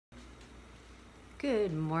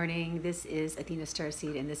Good morning. This is Athena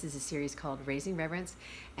StarSeed, and this is a series called Raising Reverence,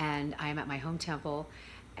 and I am at my home temple.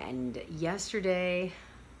 And yesterday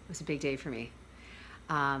was a big day for me.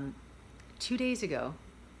 2 days ago,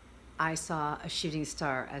 I saw a shooting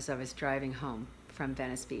star as I was driving home from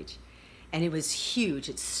Venice Beach, and it was huge.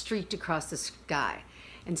 It streaked across the sky,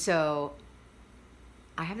 and so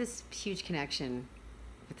I have this huge connection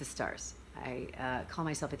with the stars. I call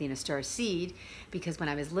myself Athena StarSeed because when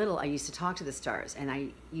I was little, I used to talk to the stars, and I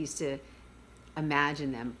used to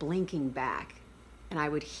imagine them blinking back, and I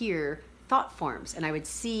would hear thought forms, and I would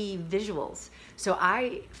see visuals. So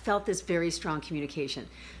I felt this very strong communication.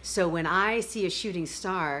 So when I see a shooting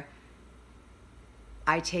star,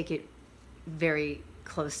 I take it very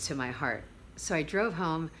close to my heart. So I drove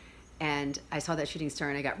home, and I saw that shooting star,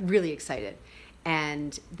 and I got really excited.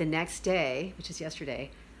 And the next day, which is yesterday,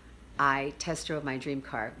 I test drove my dream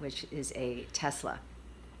car, which is a Tesla.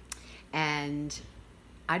 And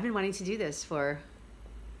I'd been wanting to do this for,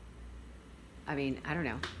 I don't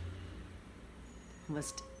know,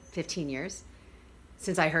 almost 15 years.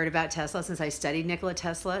 Since I heard about Tesla, since I studied Nikola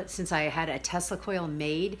Tesla, since I had a Tesla coil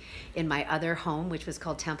made in my other home, which was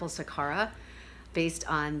called Temple Saqqara, based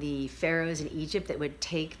on the pharaohs in Egypt that would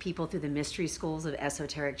take people through the mystery schools of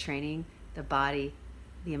esoteric training, the body,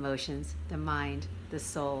 the emotions, the mind, the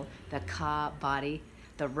soul, the Ka body,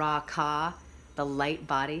 the Ra Ka, the light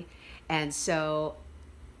body. And so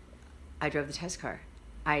I drove the test car.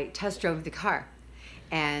 I test drove the car,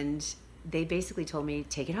 and they basically told me,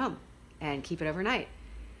 take it home and keep it overnight.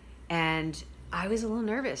 And I was a little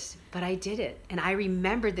nervous, but I did it. And I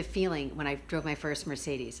remembered the feeling when I drove my first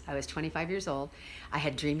Mercedes. I was 25 years old. I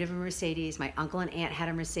had dreamed of a Mercedes. My uncle and aunt had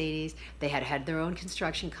a Mercedes. They had had their own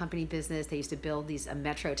construction company business. They used to build these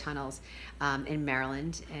metro tunnels in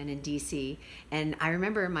Maryland and in DC. And I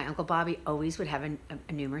remember my Uncle Bobby always would have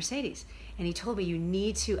a new Mercedes. And he told me, you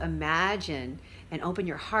need to imagine and open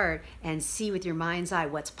your heart and see with your mind's eye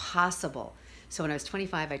what's possible. So when I was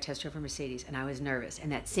 25, I test drove a Mercedes, and I was nervous. And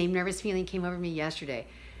that same nervous feeling came over me yesterday.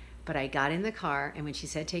 But I got in the car, and when she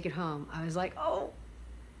said, take it home, I was like, oh,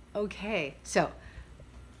 okay. So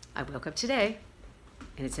I woke up today,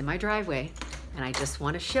 and it's in my driveway. And I just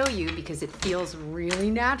want to show you because it feels really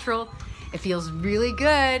natural. It feels really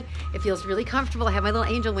good. It feels really comfortable. I have my little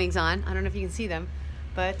angel wings on. I don't know if you can see them,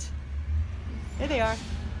 but there they are.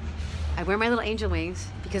 I wear my little angel wings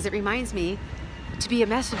because it reminds me to be a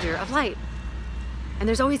messenger of light. And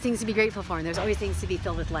there's always things to be grateful for, and there's always things to be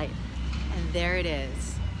filled with light. And there it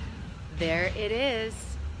is. There it is.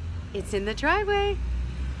 It's in the driveway.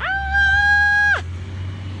 Ah!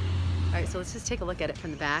 All right, so let's just take a look at it from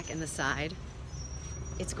the back and the side.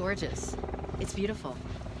 It's gorgeous. It's beautiful.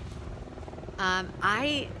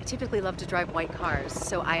 I typically love to drive white cars,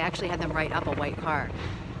 so I actually had them write up a white car.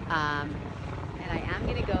 And I am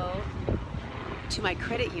gonna go to my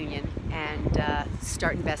credit union and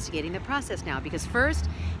start investigating the process now, because first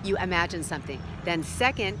you imagine something, then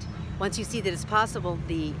second, once you see that it's possible,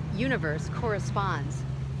 the universe corresponds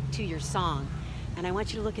to your song. And I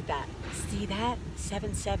want you to look at that. See that?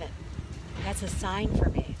 7-7. That's a sign for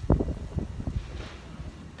me.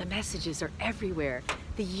 The messages are everywhere.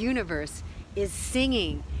 The universe is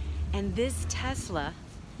singing. And this Tesla,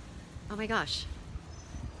 oh my gosh,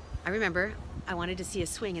 I remember I wanted to see a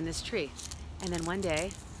swing in this tree. And then one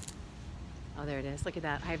day, oh, there it is. Look at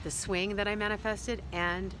that. I have the swing that I manifested,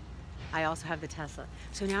 and I also have the Tesla.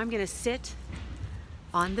 So now I'm going to sit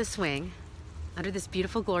on the swing under this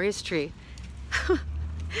beautiful, glorious tree,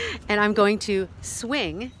 and I'm going to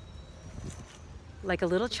swing like a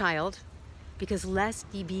little child, because lest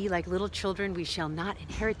ye be like little children, we shall not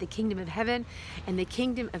inherit the kingdom of heaven. And the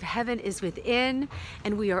kingdom of heaven is within,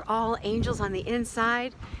 and we are all angels on the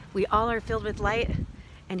inside. We all are filled with light.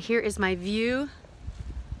 And here is my view,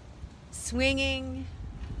 swinging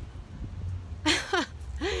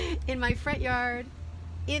in my front yard,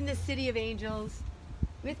 in the city of angels,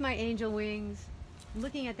 with my angel wings,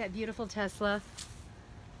 looking at that beautiful Tesla.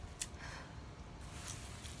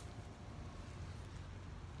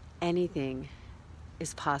 Anything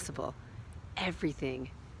is possible. Everything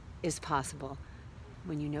is possible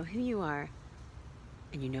when you know who you are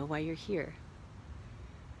and you know why you're here.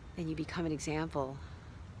 Then you become an example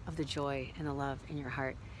of the joy and the love in your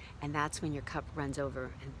heart. And that's when your cup runs over,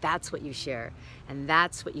 and that's what you share, and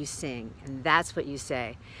that's what you sing, and that's what you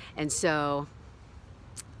say. And so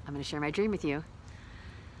I'm going to share my dream with you.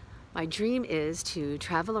 My dream is to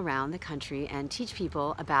travel around the country and teach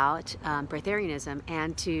people about Breatharianism,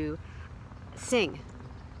 and to sing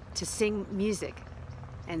music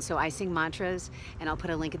And so I sing mantras, and I'll put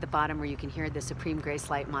a link at the bottom where you can hear the Supreme Grace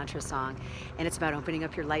Light mantra song. And it's about opening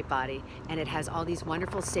up your light body. And it has all these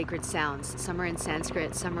wonderful sacred sounds. Some are in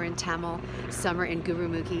Sanskrit, some are in Tamil, some are in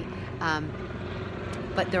Gurumukhi.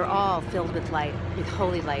 But they're all filled with light, with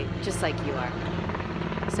holy light, just like you are.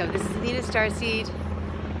 So this is Athena StarSeed.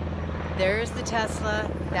 There's the Tesla.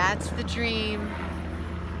 That's the dream.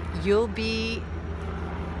 You'll be...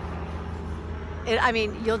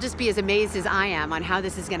 you'll just be as amazed as I am on how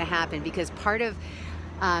this is going to happen, because part of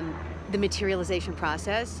the materialization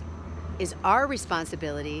process is our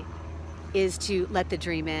responsibility is to let the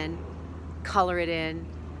dream in, color it in,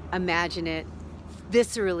 imagine it,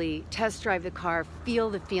 viscerally test drive the car, feel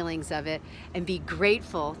the feelings of it, and be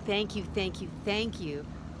grateful. Thank you, thank you, thank you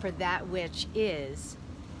for that which is.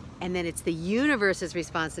 And then it's the universe's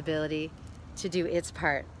responsibility to do its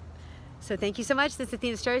part. So thank you so much. This is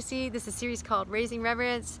Athena StarSeed. This is a series called Raising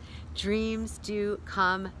Reverence. Dreams do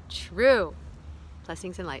come true.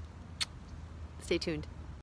 Blessings and light. Stay tuned.